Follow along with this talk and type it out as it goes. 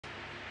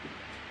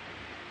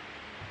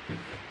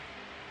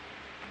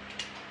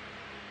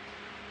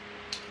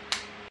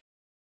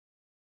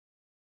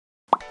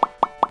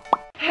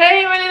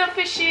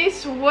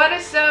fishies, what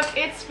is up?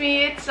 It's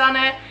me, it's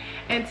Sanne,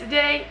 and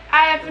today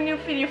I have a new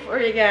video for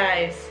you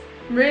guys.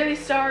 I'm really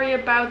sorry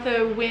about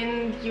the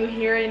wind you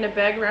hear in the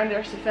background.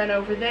 There's the fan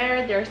over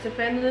there, there's the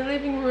fan in the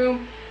living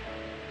room.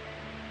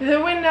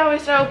 The window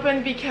is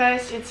open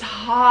because it's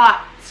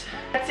hot.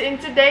 But in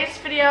today's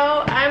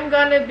video I'm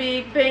gonna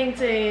be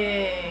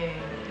painting.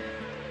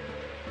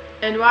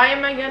 And why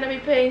am I gonna be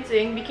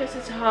painting? Because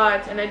it's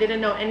hot and I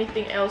didn't know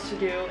anything else to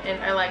do,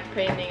 and I like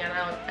painting and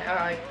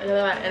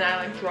I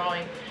like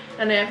drawing,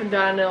 and I haven't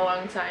done it in a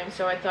long time,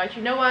 so I thought,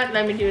 you know what,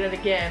 let me do that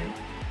again.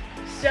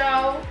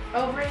 So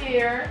over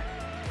here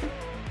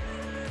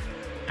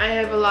I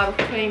have a lot of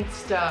paint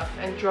stuff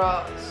and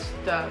draw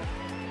stuff.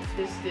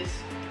 This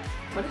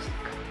what is it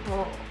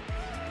called?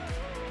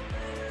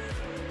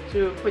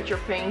 To put your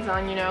paint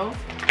on, you know.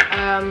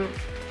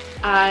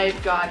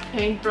 I've got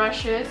paint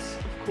brushes,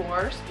 of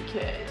course,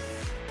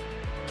 because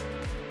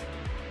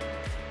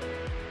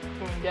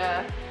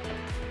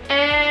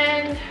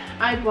and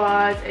I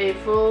bought a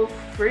full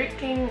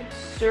freaking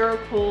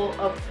circle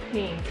of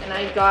paint, and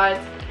I got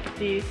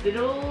these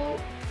little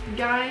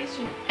guys,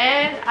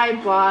 and I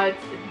bought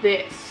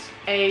this,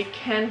 a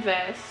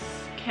canvas,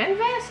 I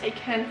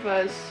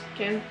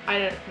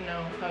don't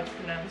know how to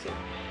pronounce it,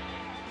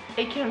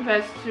 a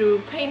canvas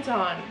to paint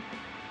on.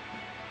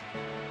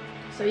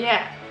 So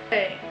yeah.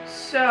 Okay,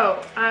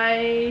 so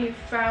I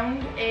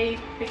found a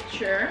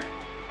picture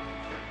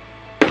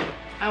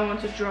I want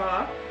to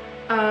draw.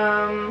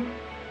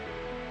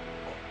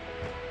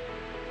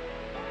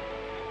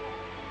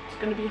 It's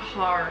gonna be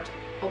hard.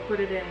 I'll put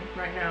it in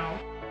right now.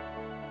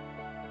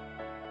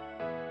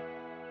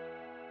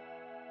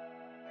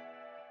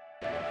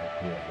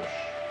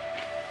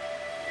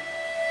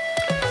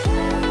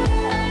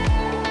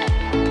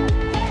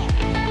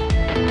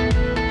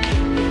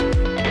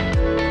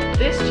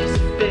 This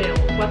just failed.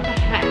 What the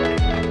heck?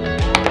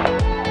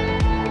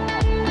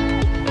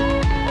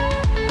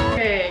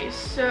 Okay,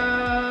 so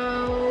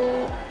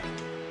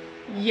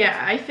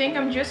yeah, I think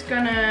I'm just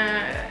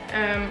gonna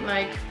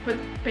like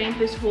paint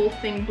this whole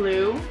thing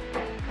blue,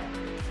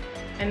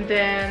 and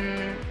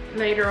then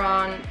later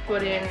on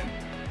put in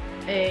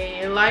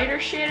a lighter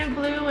shade of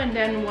blue and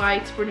then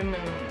white for the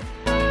moon.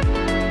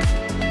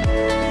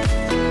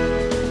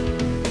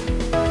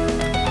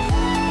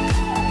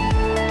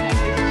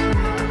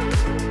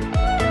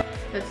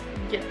 Let's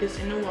get this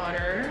in the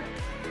water.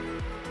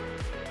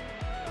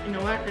 You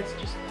know what? Let's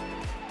just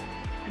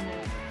do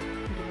it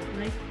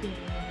like this.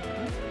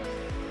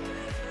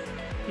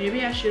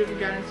 Maybe I should have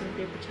gotten some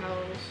paper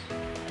towels.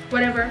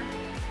 Whatever.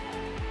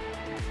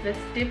 Let's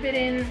dip it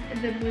in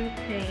the blue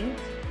paint.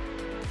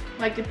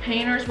 Like, the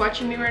painters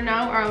watching me right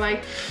now are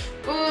like,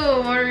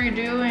 "Ooh, what are you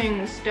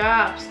doing?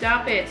 Stop,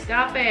 stop it,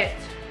 stop it."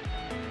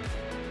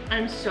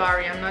 I'm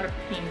sorry, I'm not a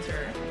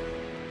painter.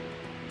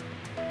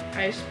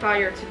 I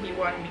aspire to be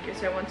one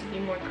because I want to be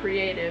more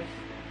creative,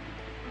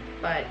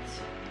 but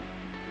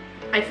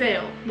I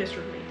fail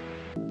miserably.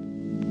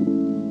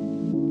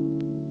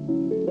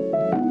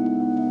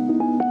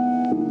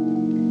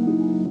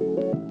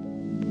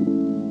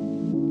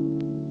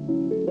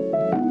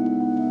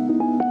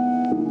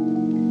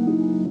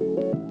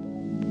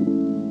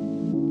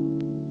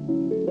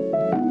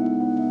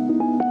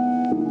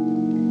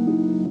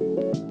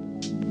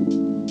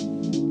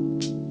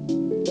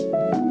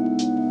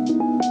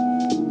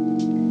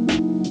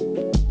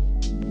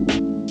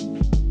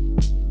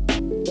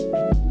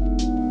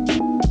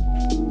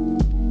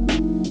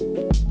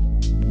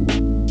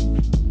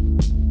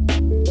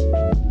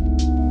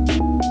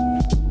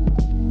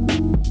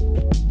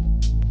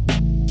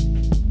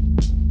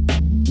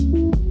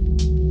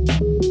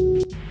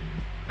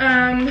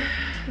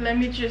 Let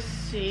me just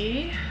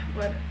see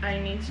what I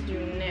need to do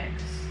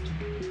next.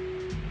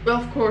 Well,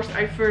 of course,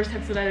 I first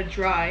have to let it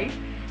dry.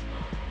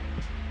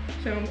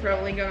 So I'm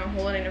probably gonna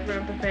hold it in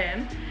front of the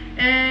pan.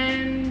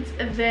 And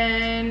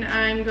then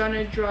I'm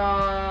gonna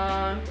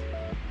draw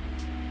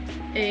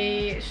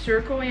a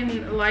circle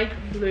in light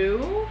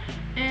blue.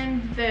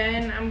 And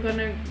then I'm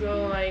gonna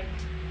go like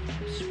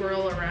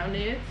swirl around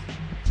it.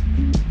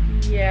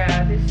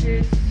 Yeah, this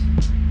is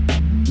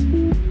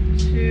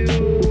too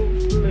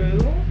blue.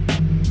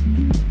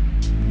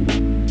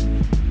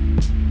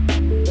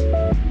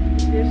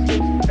 This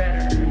looks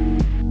better.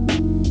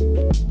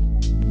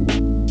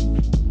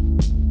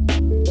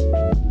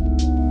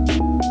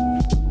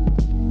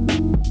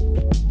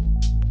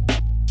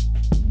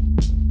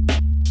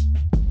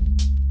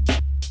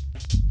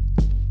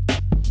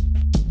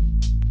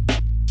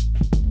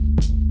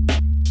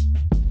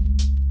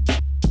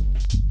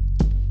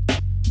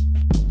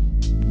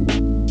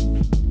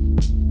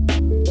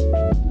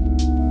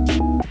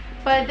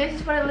 But this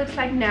is what it looks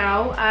like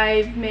now.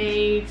 I've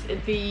made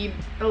the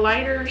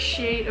lighter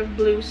shade of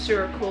blue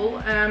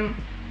circle. To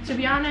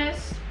be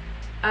honest,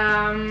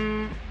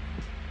 I'm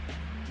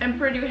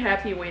pretty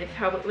happy with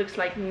how it looks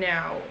like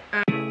now.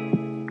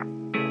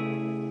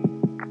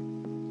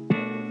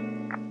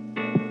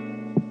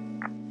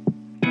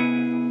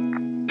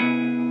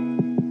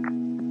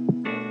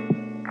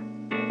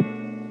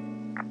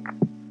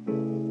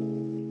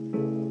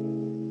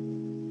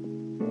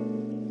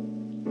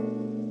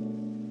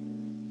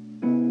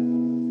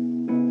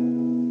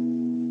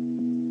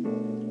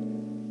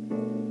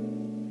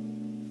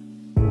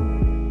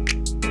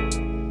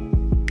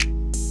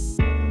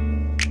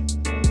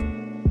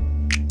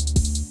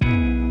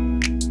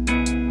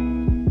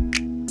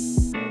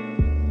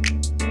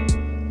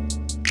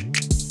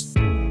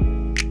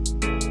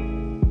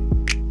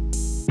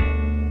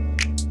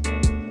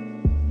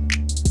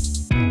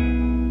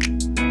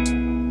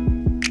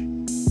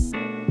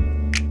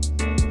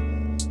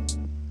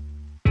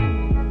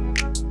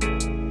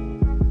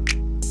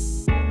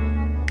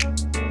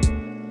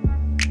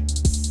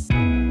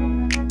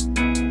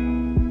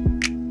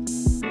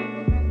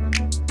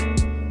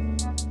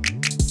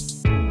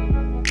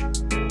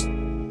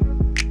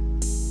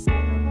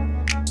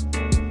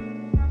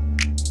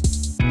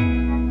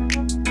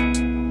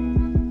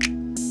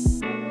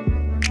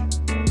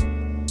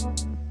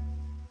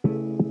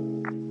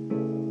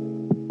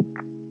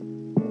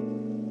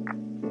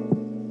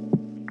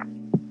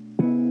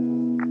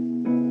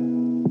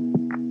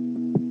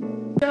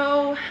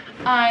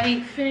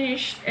 I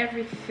finished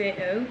everything.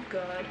 Oh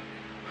god.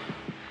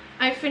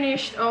 I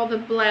finished all the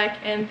black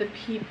and the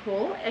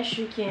people. As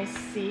you can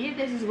see,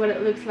 this is what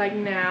it looks like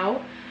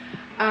now.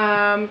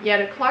 Yeah,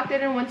 the clock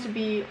didn't want to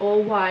be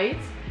all white,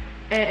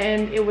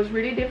 and it was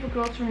really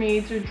difficult for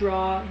me to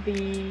draw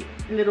the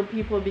little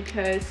people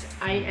because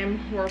I am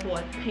horrible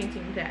at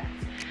painting that.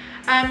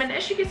 And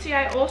as you can see,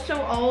 I also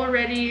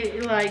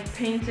already like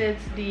painted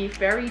the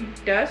fairy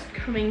dust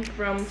coming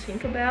from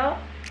Tinkerbell.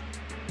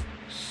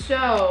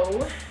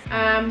 So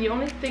the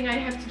only thing I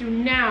have to do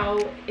now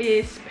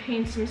is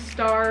paint some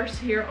stars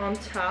here on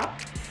top,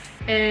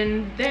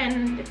 and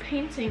then the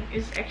painting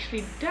is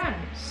actually done.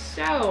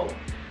 So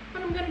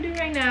what I'm gonna do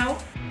right now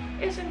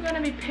is I'm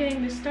gonna be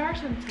painting the stars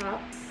on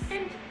top,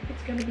 and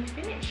it's gonna be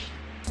finished.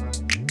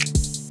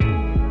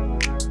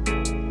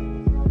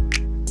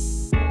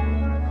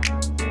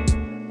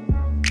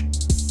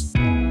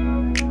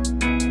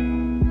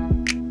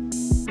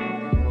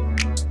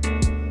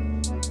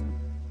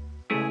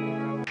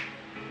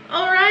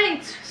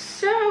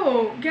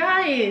 So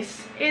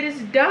guys, it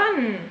is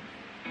done.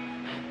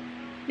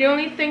 The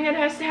only thing that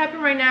has to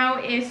happen right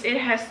now is it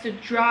has to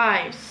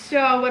dry.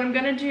 So what I'm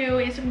gonna do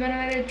is I'm gonna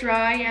let it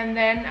dry, and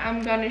then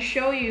I'm gonna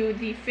show you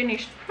the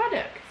finished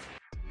product.